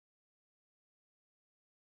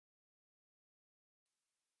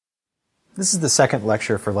This is the second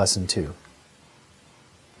lecture for Lesson 2.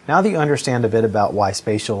 Now that you understand a bit about why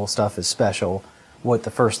spatial stuff is special, what the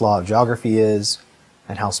first law of geography is,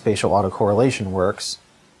 and how spatial autocorrelation works,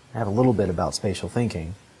 and have a little bit about spatial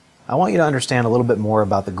thinking, I want you to understand a little bit more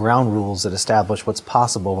about the ground rules that establish what's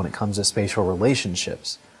possible when it comes to spatial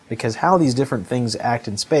relationships, because how these different things act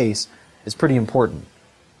in space is pretty important.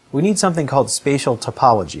 We need something called spatial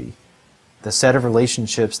topology, the set of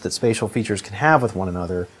relationships that spatial features can have with one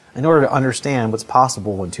another in order to understand what's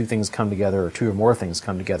possible when two things come together or two or more things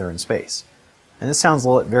come together in space. And this sounds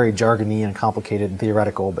very jargony and complicated and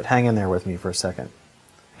theoretical, but hang in there with me for a second.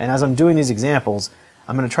 And as I'm doing these examples,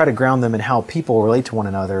 I'm going to try to ground them in how people relate to one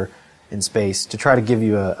another in space to try to give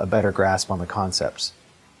you a better grasp on the concepts.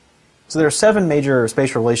 So there are 7 major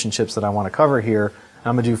spatial relationships that I want to cover here.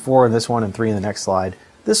 I'm going to do 4 in this one and 3 in the next slide.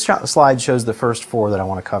 This slide shows the first 4 that I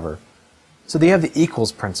want to cover. So they have the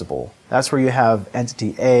equals principle. That's where you have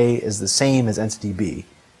entity A is the same as entity B.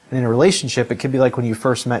 And in a relationship, it could be like when you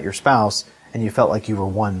first met your spouse and you felt like you were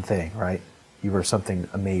one thing, right? You were something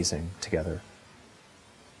amazing together.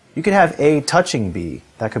 You could have A touching B.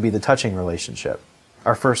 That could be the touching relationship.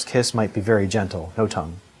 Our first kiss might be very gentle, no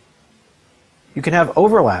tongue. You can have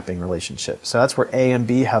overlapping relationships. So that's where A and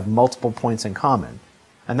B have multiple points in common.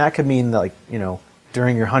 And that could mean that, like,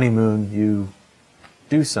 during your honeymoon, you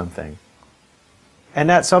do something. And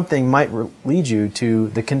that something might lead you to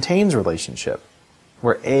the contains relationship,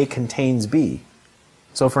 where A contains B.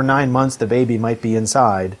 So for 9 months, the baby might be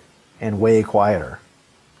inside and way quieter.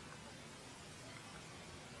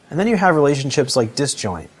 And then you have relationships like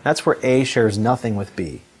disjoint. That's where A shares nothing with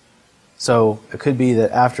B. So it could be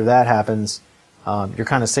that after that happens, you're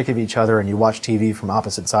kind of sick of each other and you watch TV from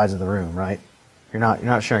opposite sides of the room, right? You're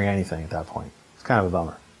not sharing anything at that point. It's kind of a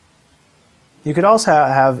bummer. You could also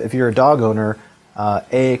have, if you're a dog owner,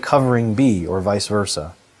 A covering B or vice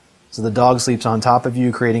versa. So the dog sleeps on top of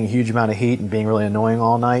you, creating a huge amount of heat and being really annoying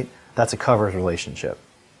all night. That's a covers relationship.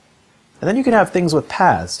 And then you can have things with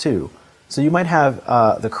paths too. So you might have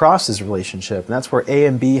the crosses relationship, and that's where A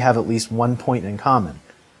and B have at least one point in common.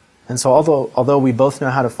 And so although we both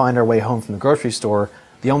know how to find our way home from the grocery store,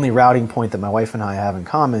 the only routing point that my wife and I have in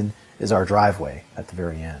common is our driveway at the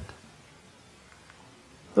very end.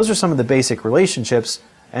 Those are some of the basic relationships,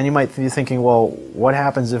 and you might be thinking, well, what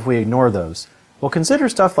happens if we ignore those? Well, consider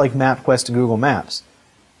stuff like MapQuest and Google Maps.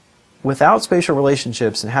 Without spatial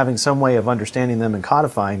relationships and having some way of understanding them and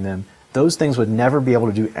codifying them, those things would never be able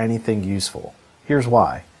to do anything useful. Here's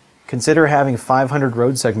why. Consider having 500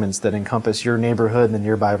 road segments that encompass your neighborhood and the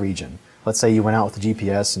nearby region. Let's say you went out with the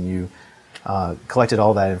GPS and you collected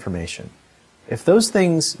all that information. If those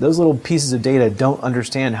little pieces of data don't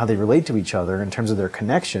understand how they relate to each other in terms of their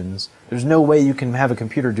connections, there's no way you can have a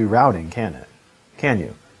computer do routing, can it? Can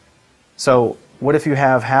you? So what if you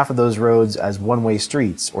have half of those roads as one-way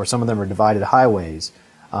streets, or some of them are divided highways,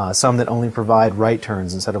 some that only provide right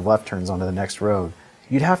turns instead of left turns onto the next road?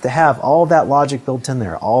 You'd have to have all of that logic built in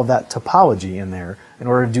there, all of that topology in there, in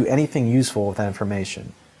order to do anything useful with that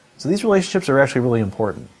information. So these relationships are actually really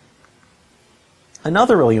important.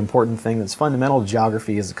 Another really important thing that's fundamental to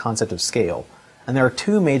geography is the concept of scale. And there are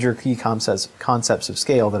 2 major key concepts of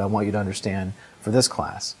scale that I want you to understand for this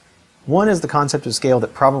class. One is the concept of scale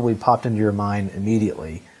that probably popped into your mind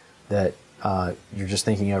immediately, that you're just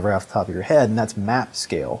thinking of right off the top of your head, and that's map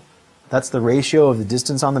scale. That's the ratio of the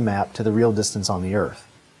distance on the map to the real distance on the Earth.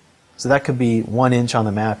 So that could be 1 inch on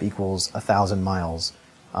the map equals 1,000 miles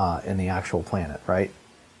in the actual planet, right?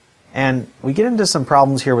 And we get into some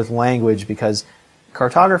problems here with language because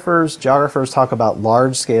cartographers, geographers talk about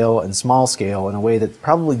large scale and small scale in a way that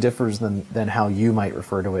probably differs than how you might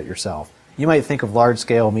refer to it yourself. You might think of large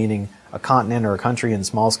scale meaning a continent or a country, and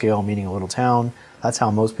small scale meaning a little town. That's how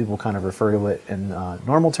most people kind of refer to it in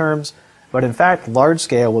normal terms. But in fact, large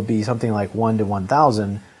scale would be something like 1 to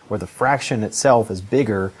 1,000, where the fraction itself is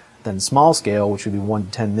bigger than small scale, which would be 1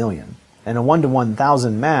 to 10 million. And a 1 to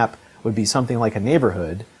 1,000 map would be something like a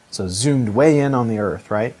neighborhood, so zoomed way in on the Earth,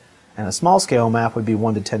 right? And a small scale map would be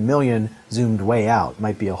 1 to 10 million zoomed way out. It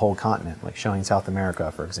might be a whole continent, like showing South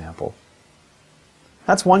America, for example.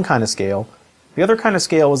 That's one kind of scale. The other kind of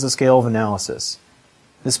scale is the scale of analysis.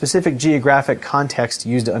 The specific geographic context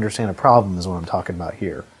used to understand a problem is what I'm talking about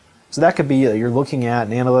here. So that could be that you're looking at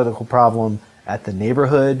an analytical problem at the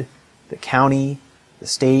neighborhood, the county, the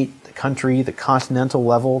state, the country, the continental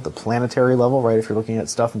level, the planetary level, right? If you're looking at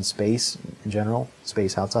stuff in space in general,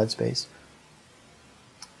 space outside space.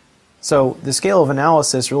 So the scale of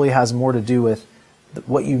analysis really has more to do with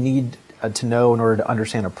what you need to know in order to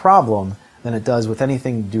understand a problem than it does with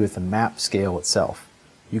anything to do with the map scale itself.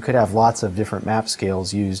 You could have lots of different map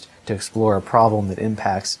scales used to explore a problem that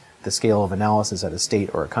impacts the scale of analysis at a state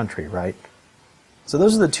or a country, right? So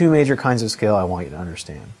those are the two major kinds of scale I want you to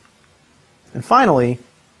understand. And finally,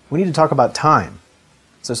 we need to talk about time.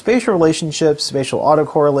 So spatial relationships, spatial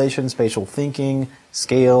autocorrelation, spatial thinking,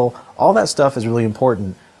 scale, all that stuff is really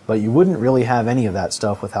important, but you wouldn't really have any of that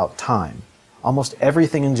stuff without time. Almost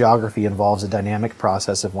everything in geography involves a dynamic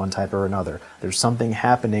process of one type or another. There's something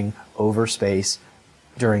happening over space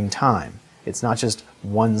during time. It's not just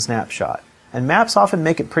one snapshot. And maps often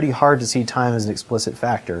make it pretty hard to see time as an explicit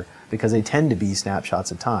factor because they tend to be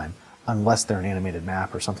snapshots of time, unless they're an animated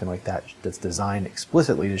map or something like that that's designed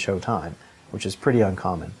explicitly to show time, which is pretty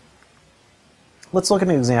uncommon. Let's look at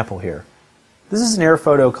an example here. This is an air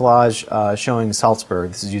photo collage showing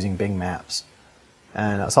Salzburg. This is using Bing Maps.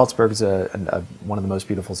 And Salzburg is one of the most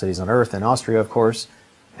beautiful cities on Earth, in Austria, of course.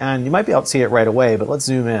 And you might be able to see it right away, but let's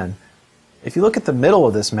zoom in. If you look at the middle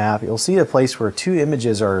of this map, you'll see a place where two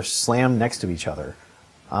images are slammed next to each other.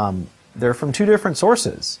 They're from two different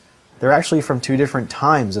sources. They're actually from two different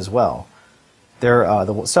times as well.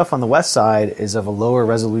 The stuff on the west side is of a lower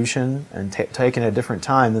resolution and taken at a different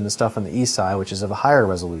time than the stuff on the east side, which is of a higher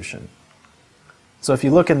resolution. So if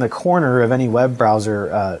you look in the corner of any web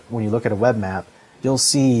browser, when you look at a web map, you'll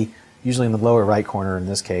see, usually in the lower right corner in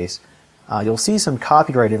this case, you'll see some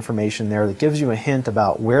copyright information there that gives you a hint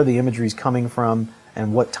about where the imagery is coming from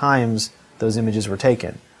and what times those images were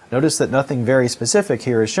taken. Notice that nothing very specific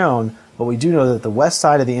here is shown, but we do know that the west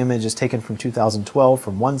side of the image is taken from 2012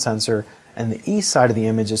 from one sensor, and the east side of the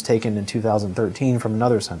image is taken in 2013 from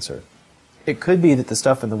another sensor. It could be that the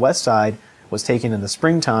stuff in the west side was taken in the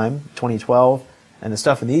springtime, 2012, and the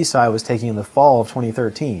stuff in the east side was taken in the fall of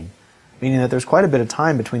 2013. Meaning that there's quite a bit of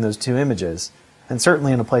time between those two images. And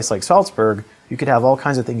certainly in a place like Salzburg, you could have all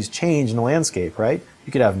kinds of things change in the landscape, right?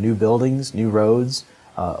 You could have new buildings, new roads,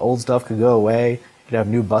 old stuff could go away, you could have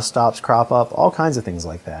new bus stops crop up, all kinds of things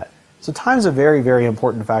like that. So time's a very, very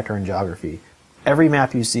important factor in geography. Every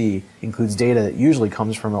map you see includes data that usually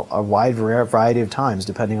comes from a wide variety of times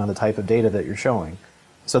depending on the type of data that you're showing.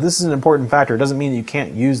 So this is an important factor. It doesn't mean that you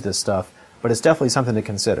can't use this stuff, but it's definitely something to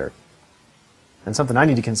consider. And something I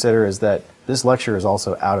need to consider is that this lecture is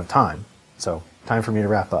also out of time. So, time for me to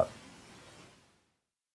wrap up.